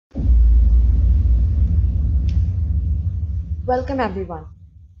Welcome everyone.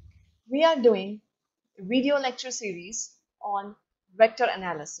 We are doing a video lecture series on vector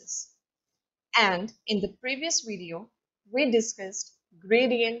analysis. And in the previous video, we discussed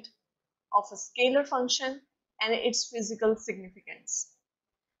gradient of a scalar function and its physical significance.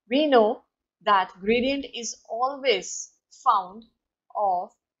 We know that gradient is always found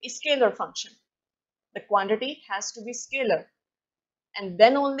of a scalar function. The quantity has to be scalar, and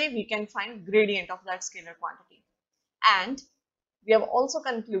then only we can find gradient of that scalar quantity. And we have also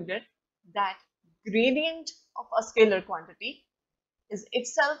concluded that gradient of a scalar quantity is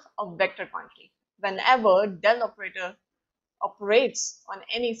itself a vector quantity. Whenever del operator operates on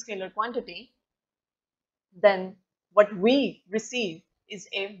any scalar quantity, then what we receive is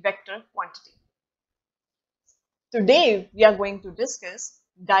a vector quantity. Today, we are going to discuss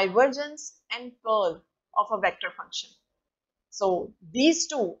divergence and curl of a vector function. So these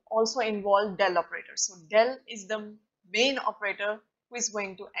two also involve del operator. So del is the main operator who is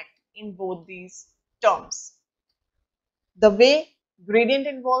going to act in both these terms. The way gradient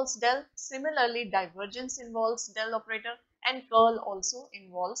involves del, similarly divergence involves del operator and curl also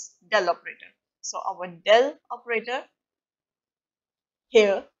involves del operator. So our del operator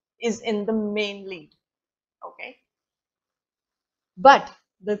here is in the main lead. Okay. But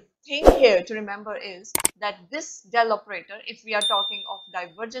the thing here to remember is that this del operator, if we are talking of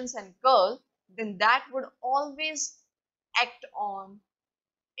divergence and curl, then that would always act on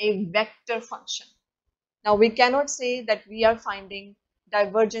a vector function. Now we cannot say that we are finding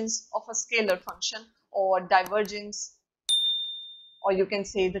divergence of a scalar function or divergence, or you can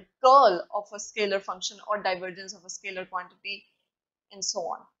say the curl of a scalar function or divergence of a scalar quantity and so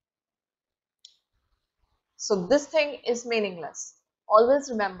on. So this thing is meaningless. Always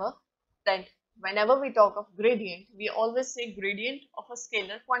remember that whenever we talk of gradient, we always say gradient of a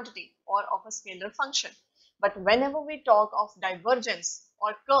scalar quantity or of a scalar function. But whenever we talk of divergence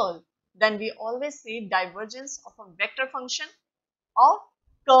or curl, then we always say divergence of a vector function or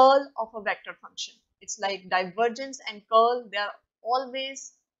curl of a vector function. It's like divergence and curl, they are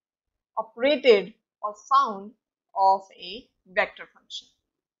always operated or found of a vector function.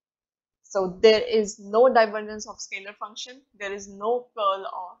 So there is no divergence of scalar function, there is no curl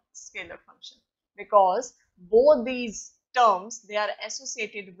of scalar function, because both these terms, they are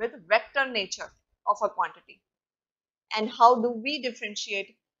associated with vector nature of a quantity. And how do we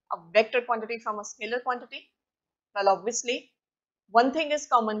differentiate a vector quantity from a scalar quantity? Well, obviously, one thing is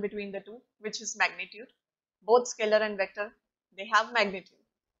common between the two, which is magnitude. Both scalar and vector, they have magnitude.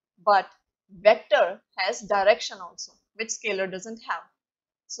 But vector has direction also, which scalar doesn't have.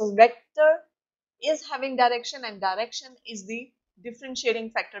 So vector is having direction, and direction is the differentiating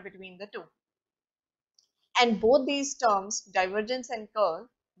factor between the two. And both these terms, divergence and curl,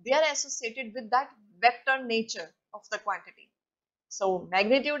 they are associated with that vector nature of the quantity. So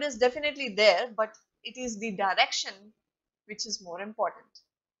magnitude is definitely there, but it is the direction which is more important.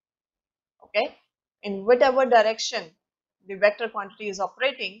 Okay, in whatever direction the vector quantity is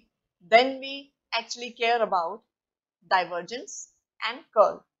operating, then we actually care about divergence and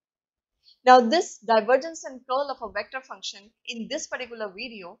curl. Now this divergence and curl of a vector function, in this particular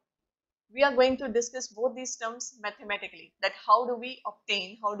video, we are going to discuss both these terms mathematically, that how do we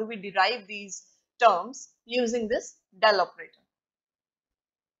obtain, how do we derive these terms using this del operator.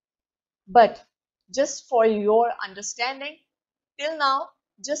 But just for your understanding, till now,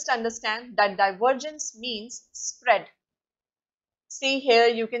 just understand that divergence means spread. See here,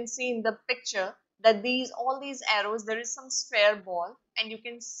 you can see in the picture that all these arrows, there is some sphere ball, and you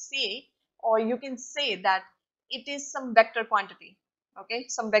can see, or you can say that it is some vector quantity. Okay,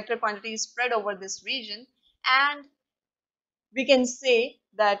 some vector quantity is spread over this region, and we can say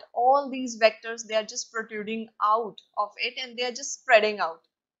that all these vectors, they are just protruding out of it and they are just spreading out.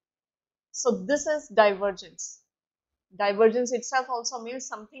 So this is divergence. Divergence itself also means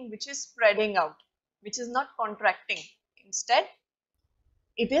something which is spreading out, which is not contracting. Instead,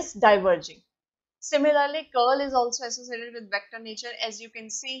 it is diverging. Similarly, curl is also associated with vector nature. As you can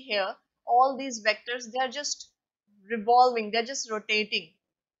see here, all these vectors, they are just revolving, they're just rotating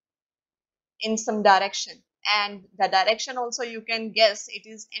in some direction. And the direction also, you can guess, it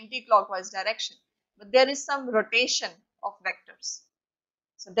is anti-clockwise direction. But there is some rotation of vectors.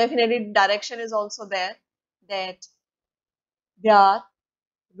 So definitely direction is also there, that they are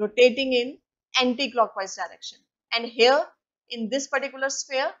rotating in anti-clockwise direction. And here in this particular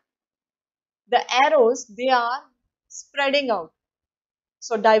sphere, the arrows, they are spreading out.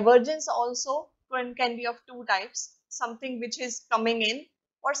 So divergence also can be of two types, something which is coming in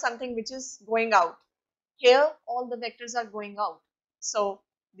or something which is going out. Here all the vectors are going out. So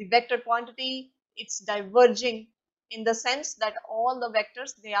the vector quantity, it's diverging in the sense that all the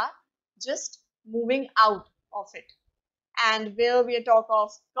vectors, they are just moving out of it. And where we talk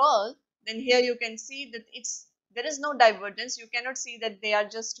of curl, then here you can see that there is no divergence. You cannot see that they are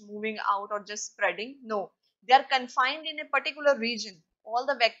just moving out or just spreading. No, they are confined in a particular region. All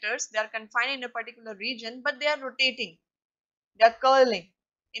the vectors, they are confined in a particular region, but they are rotating. They are curling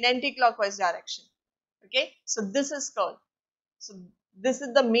in anti-clockwise direction. Okay, so this is curl. So this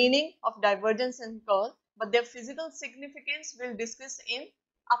is the meaning of divergence and curl, but their physical significance we'll discuss in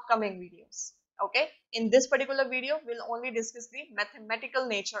upcoming videos. Okay, in this particular video, we'll only discuss the mathematical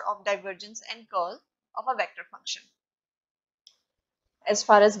nature of divergence and curl of a vector function. As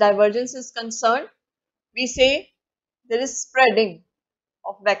far as divergence is concerned, we say there is spreading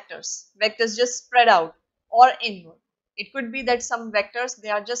of vectors. Vectors just spread out or inward. It could be that some vectors, they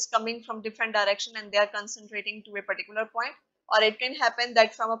are just coming from different direction and they are concentrating to a particular point, or it can happen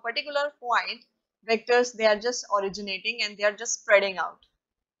that from a particular point, vectors, they are just originating and they are just spreading out,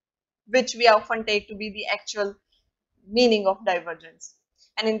 which we often take to be the actual meaning of divergence.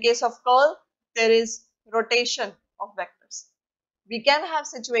 And in case of curl, there is rotation of vectors. We can have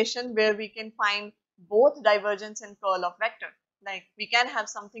situation where we can find both divergence and curl of vector. Like we can have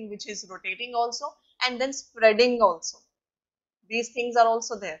something which is rotating also and then spreading also. These things are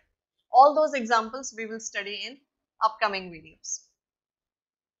also there. All those examples we will study in upcoming videos.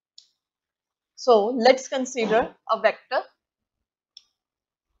 So let's consider a vector.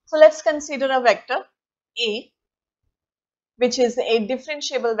 So let's consider a vector A, which is a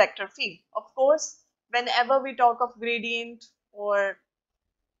differentiable vector field. Of course, whenever we talk of gradient or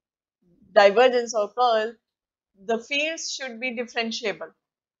divergence or curl, the fields should be differentiable.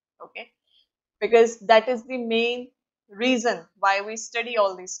 Okay, because that is the main reason why we study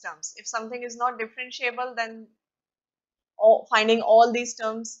all these terms. If something is not differentiable, then finding all these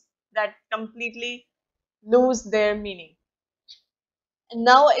terms that completely lose their meaning. And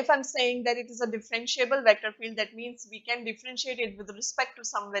now if I'm saying that it is a differentiable vector field, that means we can differentiate it with respect to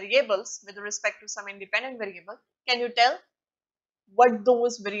some variables, with respect to some independent variable. Can you tell what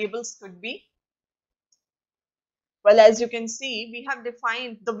those variables could be? Well, as you can see, we have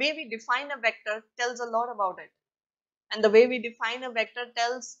defined, the way we define a vector tells a lot about it. And the way we define a vector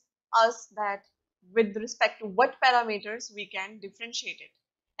tells us that with respect to what parameters we can differentiate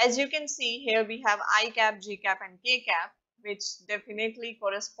it. As you can see here, we have I cap, j cap and k cap, which definitely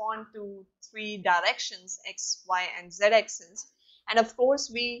correspond to three directions, x, y and z axis. And of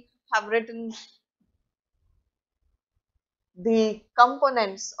course, we have written the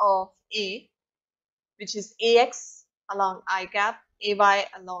components of A, which is ax along I cap, ay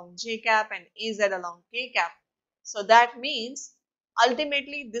along j cap and az along k cap. So that means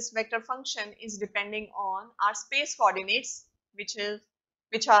ultimately this vector function is depending on our space coordinates, which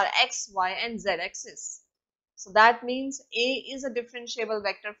are x, y and z axis. So that means A is a differentiable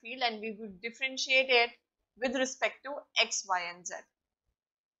vector field and we would differentiate it with respect to x, y and z.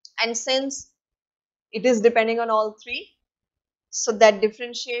 And since it is depending on all three, so that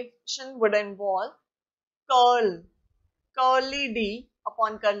differentiation would involve curly d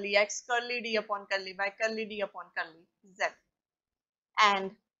upon curly x, curly d upon curly y, curly d upon curly z.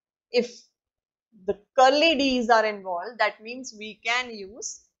 And if the curly d's are involved, that means we can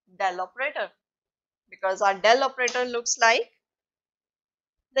use del operator, because our del operator looks like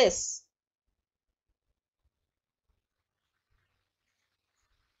this.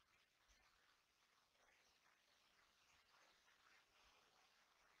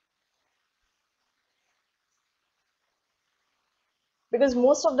 Because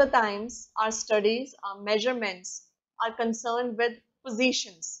most of the times our studies, our measurements are concerned with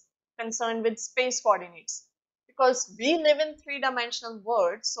positions, concerned with space coordinates. Because we live in three-dimensional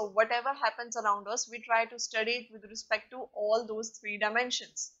world, so whatever happens around us, we try to study it with respect to all those three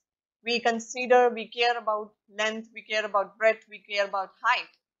dimensions. We consider, we care about length, we care about breadth, we care about height.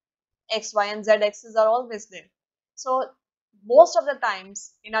 X, Y and Z axes are always there. So most of the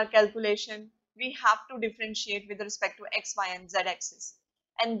times in our calculation, we have to differentiate with respect to X, Y and Z axis.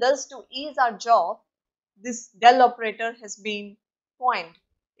 And thus to ease our job, this del operator has been coined.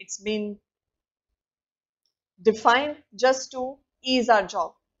 It's been defined just to ease our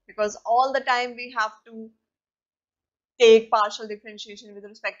job, because all the time we have to take partial differentiation with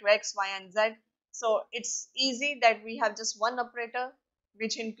respect to X, Y and Z. So it's easy that we have just one operator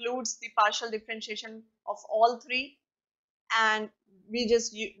which includes the partial differentiation of all three, and we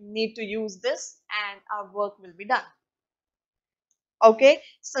just need to use this and our work will be done. Okay,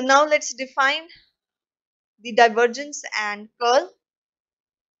 so now let's define the divergence and curl.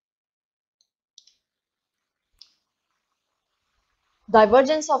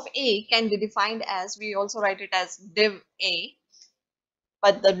 Divergence of A can be defined as, we also write it as div A,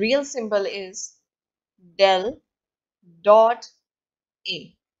 but the real symbol is del dot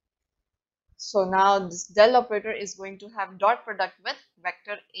A. So now this del operator is going to have dot product with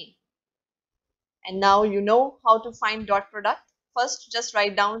vector A. And now you know how to find dot product. First, just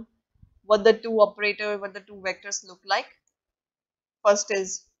write down what the two vectors look like. First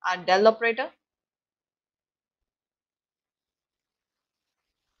is our del operator.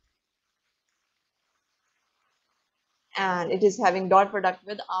 And it is having dot product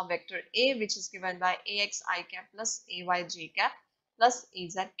with our vector A, which is given by ax I cap plus ay j cap plus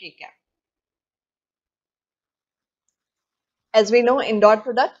az k cap. As we know, in dot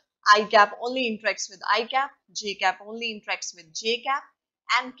product, I cap only interacts with I cap, j cap only interacts with j cap,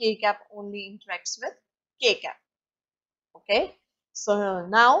 and k cap only interacts with k cap. Okay, so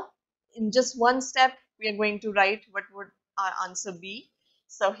now in just one step, we are going to write what would our answer be.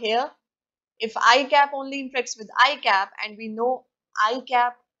 So here, if I cap only interacts with I cap, and we know I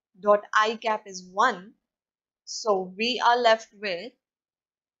cap dot I cap is 1, so we are left with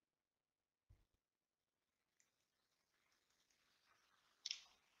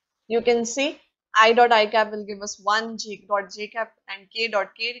you can see I dot I cap will give us 1, j dot j cap and k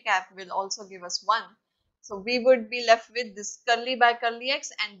dot k cap will also give us 1. So we would be left with this curly by curly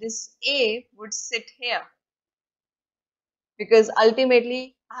x, and this A would sit here. Because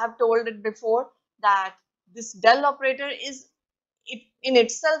ultimately, I have told it before that this del operator is, in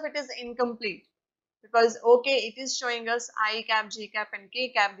itself it is incomplete, because okay, it is showing us I cap, j cap and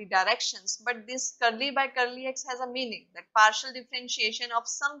k cap the directions, but this curly by curly x has a meaning, that partial differentiation of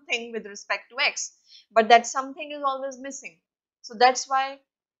something with respect to x, but that something is always missing. So that's why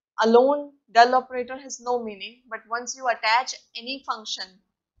alone del operator has no meaning, but once you attach any function,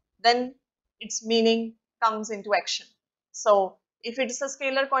 then its meaning comes into action. So if it's a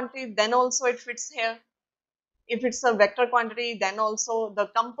scalar quantity, then also it fits here. If it's a vector quantity, then also the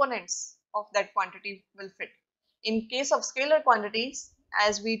components of that quantity will fit. In case of scalar quantities,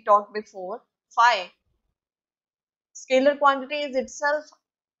 as we talked before, phi, scalar quantity is itself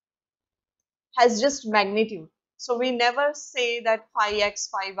has just magnitude. So we never say that phi x,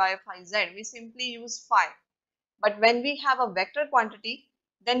 phi y, phi z. We simply use phi. But when we have a vector quantity,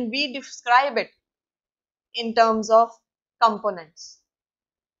 then we describe it in terms of components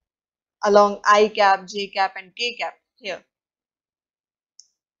along I cap, j cap and k cap here.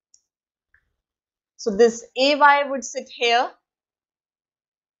 So this ay would sit here,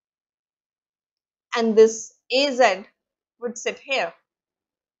 and this az would sit here.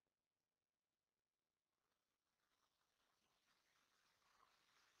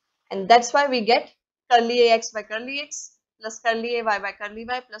 And that's why we get curly ax by curly x plus curly ay by curly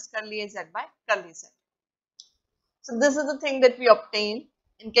y plus curly az by curly z. So this is the thing that we obtain.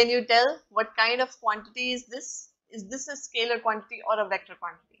 And can you tell what kind of quantity is this? Is this a scalar quantity or a vector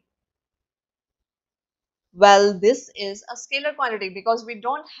quantity? Well, this is a scalar quantity because we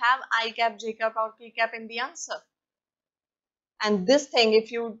don't have I cap, j cap or k cap in the answer. And this thing,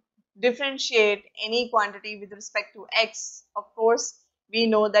 if you differentiate any quantity with respect to x, of course, we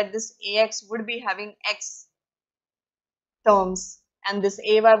know that this ax would be having x terms, and this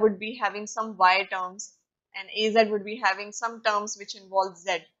ay would be having some y terms, and az would be having some terms which involve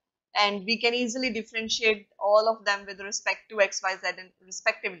z. And we can easily differentiate all of them with respect to x, y, z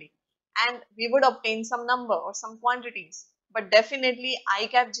respectively. And we would obtain some number or some quantities. But definitely I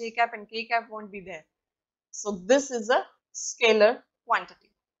cap, j cap and k cap won't be there. So this is a scalar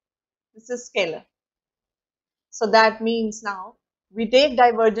quantity. This is scalar. So that means now we take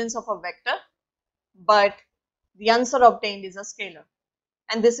divergence of a vector, but the answer obtained is a scalar.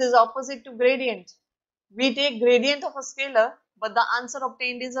 And this is opposite to gradient. We take gradient of a scalar, but the answer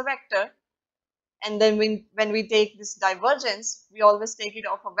obtained is a vector. And then when we take this divergence, we always take it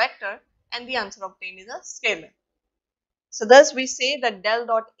of a vector, and the answer obtained is a scalar. So thus we say that del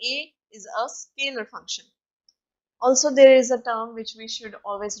dot A is a scalar function. Also, there is a term which we should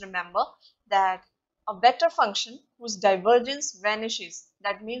always remember, that a vector function whose divergence vanishes.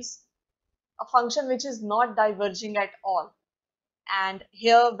 That means a function which is not diverging at all. And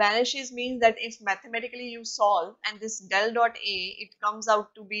here vanishes means that if mathematically you solve and this del dot A, it comes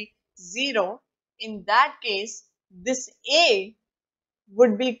out to be 0, in that case, this A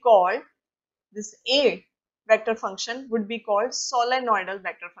would be called, this A vector function would be called solenoidal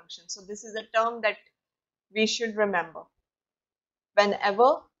vector function. So this is a term that we should remember.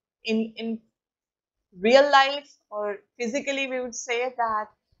 Whenever in real life or physically we would say that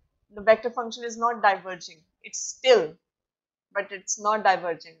the vector function is not diverging. It's still, but it's not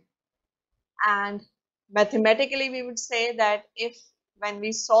diverging. And mathematically we would say that if when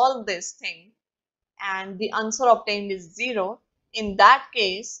we solve this thing and the answer obtained is 0, in that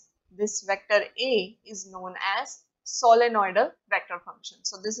case, this vector A is known as solenoidal vector function.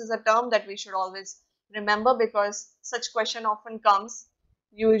 So this is a term that we should always remember because such question often comes.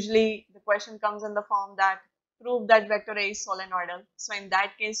 Usually the question comes in the form that prove that vector A is solenoidal. So in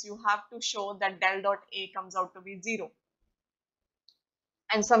that case, you have to show that del dot A comes out to be 0.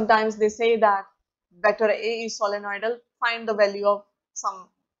 And sometimes they say that vector A is solenoidal, find the value of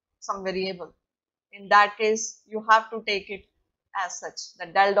some variable. In that case, you have to take it as such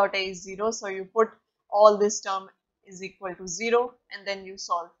that del dot A is 0. So you put all this term is equal to 0 and then you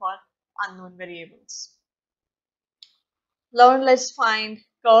solve for unknown variables. Now let's find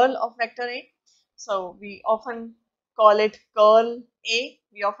curl of vector A. So we often call it curl A.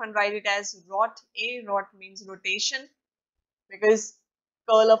 We often write it as rot A. Rot means rotation because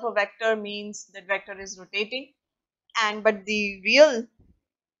curl of a vector means that vector is rotating. But the real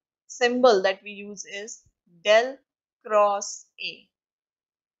symbol that we use is del cross A.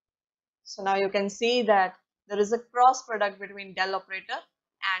 So now you can see that there is a cross product between del operator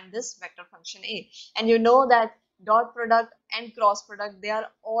and this vector function A. And you know that dot product and cross product, they are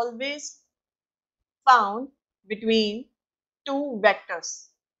always found between two vectors.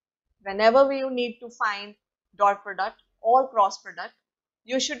 Whenever you need to find dot product or cross product,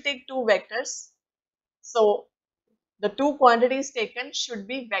 you should take two vectors. So the two quantities taken should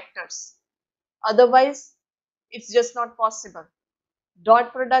be vectors. Otherwise, it's just not possible.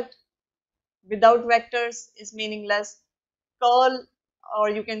 Dot product without vectors is meaningless. Curl, or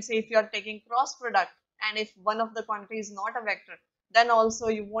you can say if you are taking cross product and if one of the quantity is not a vector, then also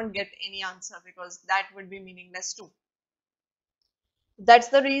you won't get any answer because that would be meaningless too. That's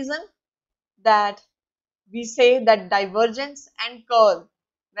the reason that we say that divergence and curl,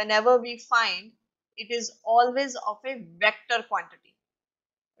 whenever we find, it is always of a vector quantity.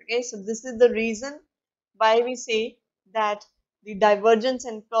 Okay, so this is the reason why we say that the divergence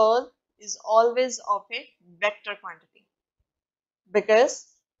and curl is always of a vector quantity, because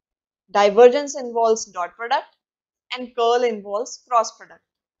divergence involves dot product and curl involves cross product,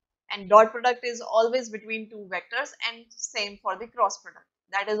 and dot product is always between two vectors, and same for the cross product,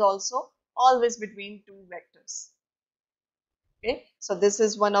 that is also always between two vectors. Okay, so this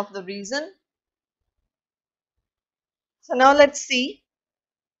is one of the reason. So now let's see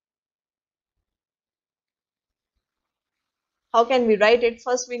how can we write it.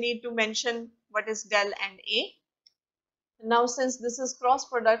 First we need to mention what is del and A. Now since this is cross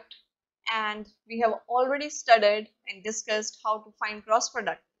product and we have already studied and discussed how to find cross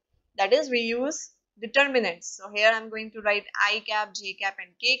product, that is we use determinants. So here I am going to write I cap, j cap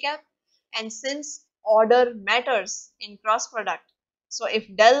and k cap, and since order matters in cross product, so if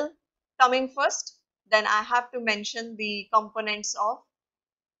del coming first, then I have to mention the components of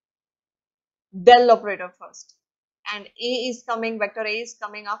del operator first, and A is coming, vector A is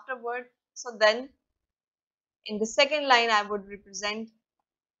coming afterward. So then in the second line I would represent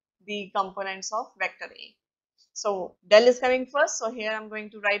the components of vector A. So del is coming first, so here I'm going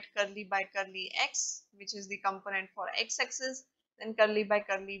to write curly by curly x, which is the component for x-axis, then curly by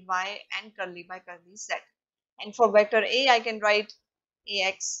curly y and curly by curly z. And for vector A, I can write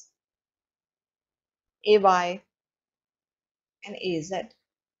ax, ay and az.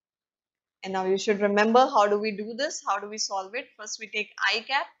 And now you should remember, how do we do this? How do we solve it? First we take I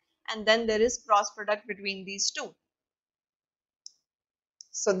cap and then there is cross product between these two.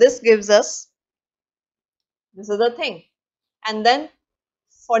 So this gives us, this is the thing. And then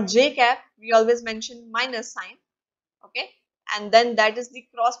for j cap, we always mention minus sign. Okay, and then that is the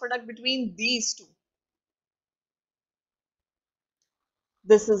cross product between these two.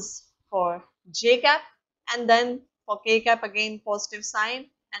 This is for j cap, and then for k cap again positive sign,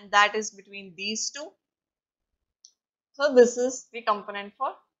 and that is between these two. So this is the component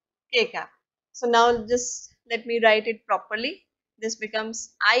for k cap. So now just let me write it properly. This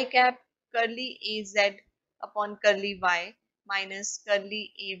becomes I cap curly az upon curly y minus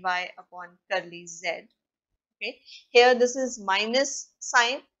curly ay upon curly z. Okay, here this is minus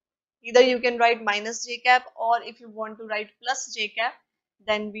sign. Either you can write minus j cap, or if you want to write plus j cap,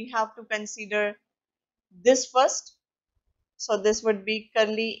 then we have to consider this first. So this would be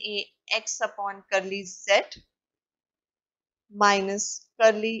curly ax upon curly z minus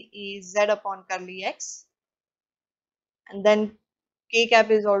curly az upon curly x, and then k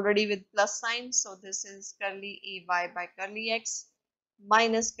cap is already with plus sign, so this is curly ay by curly x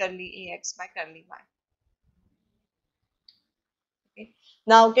minus curly ax by curly y. Okay.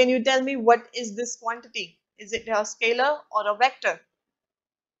 Now can you tell me what is this quantity? Is it a scalar or a vector?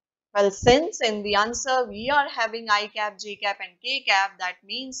 Well, since in the answer we are having I cap, j cap and k cap, that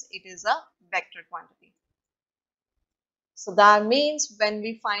means it is a vector quantity. So that means when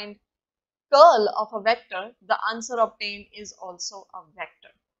we find curl of a vector, the answer obtained is also a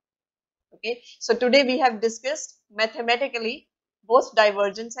vector. Okay, so today we have discussed mathematically both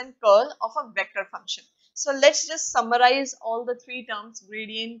divergence and curl of a vector function. So let's just summarize all the three terms: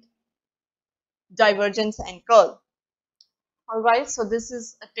 gradient, divergence and curl. Alright, so this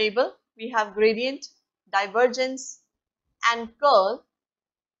is a table. We have gradient, divergence and curl,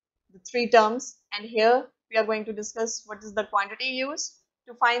 the three terms, and here we are going to discuss what is the quantity used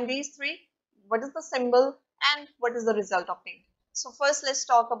to find these three, what is the symbol, and what is the result obtained. So first let's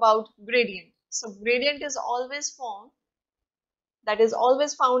talk about gradient. So gradient is always formed, that is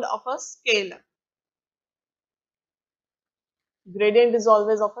always found of a scalar. Gradient is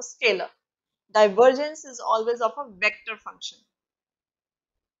always of a scalar. Divergence is always of a vector function.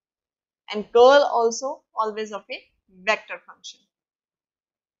 And curl also always of a vector function.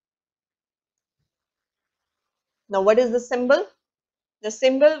 Now what is the symbol? The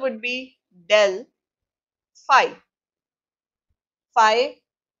symbol would be del phi. Phi,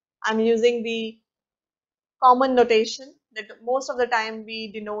 I'm using the common notation that most of the time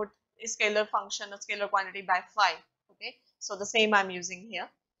we denote a scalar function, a scalar quantity by phi. Okay, so the same I'm using here.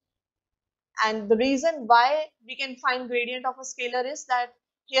 And the reason why we can find gradient of a scalar is that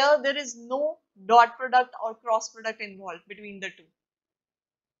here there is no dot product or cross product involved between the two.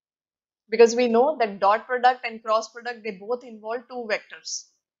 Because we know that dot product and cross product, they both involve two vectors.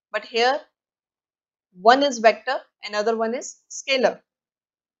 But here one is vector, another one is scalar.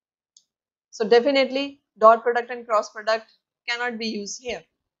 So definitely dot product and cross product cannot be used here.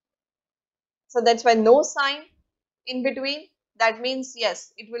 So that's why no sign in between. That means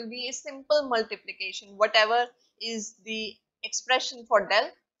yes, it will be a simple multiplication. Whatever is the expression for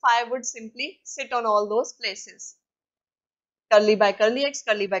del, phi would simply sit on all those places. Curly by curly x,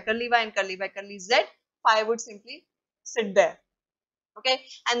 curly by curly y and curly by curly z, phi would simply sit there. Okay,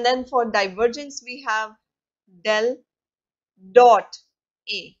 and then for divergence we have del dot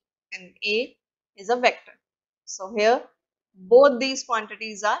a, and a is a vector. So here both these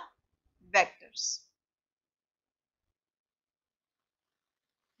quantities are vectors.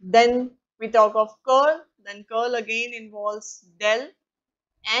 Then we talk of curl. Then curl again involves del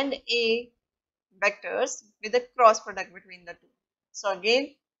and a vectors with a cross product between the two. So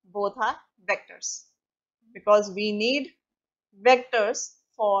again both are vectors because we need vectors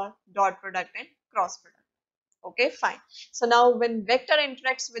for dot product and cross product. Okay, fine. So now when vector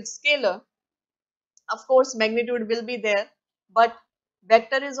interacts with scalar, of course magnitude will be there, but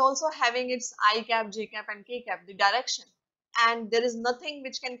vector is also having its I cap, j cap and k cap, the direction, and there is nothing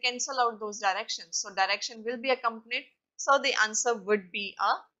which can cancel out those directions. So direction will be accompanied, so the answer would be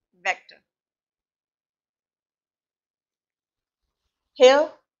a vector. Here,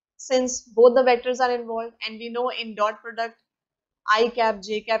 since both the vectors are involved and we know in dot product I cap,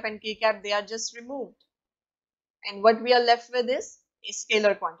 j cap and k cap, they are just removed, and what we are left with is a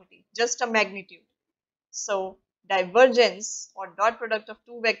scalar quantity, just a magnitude. So divergence or dot product of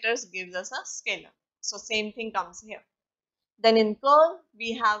two vectors gives us a scalar. So same thing comes here. Then in curl,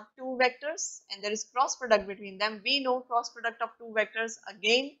 we have two vectors and there is cross product between them. We know cross product of two vectors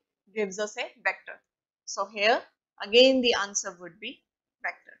again gives us a vector. So here again the answer would be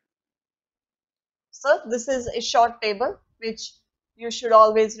vector. So this is a short table which you should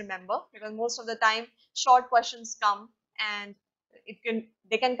always remember, because most of the time short questions come and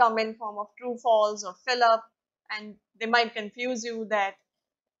they can come in form of true false or fill up, and they might confuse you that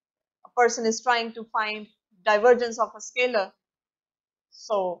a person is trying to find divergence of a scalar.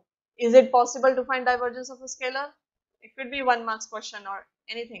 So is it possible to find divergence of a scalar? It could be 1 marks question or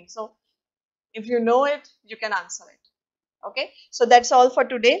anything. So if you know it, you can answer it. Okay, so that's all for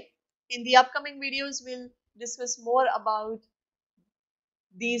today. In the upcoming videos, we'll discuss more about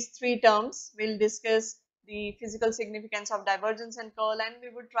these three terms. We'll discuss the physical significance of divergence and curl, and we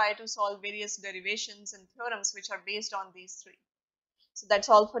would try to solve various derivations and theorems which are based on these three. So that's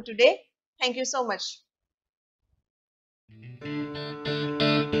all for today. Thank you so much.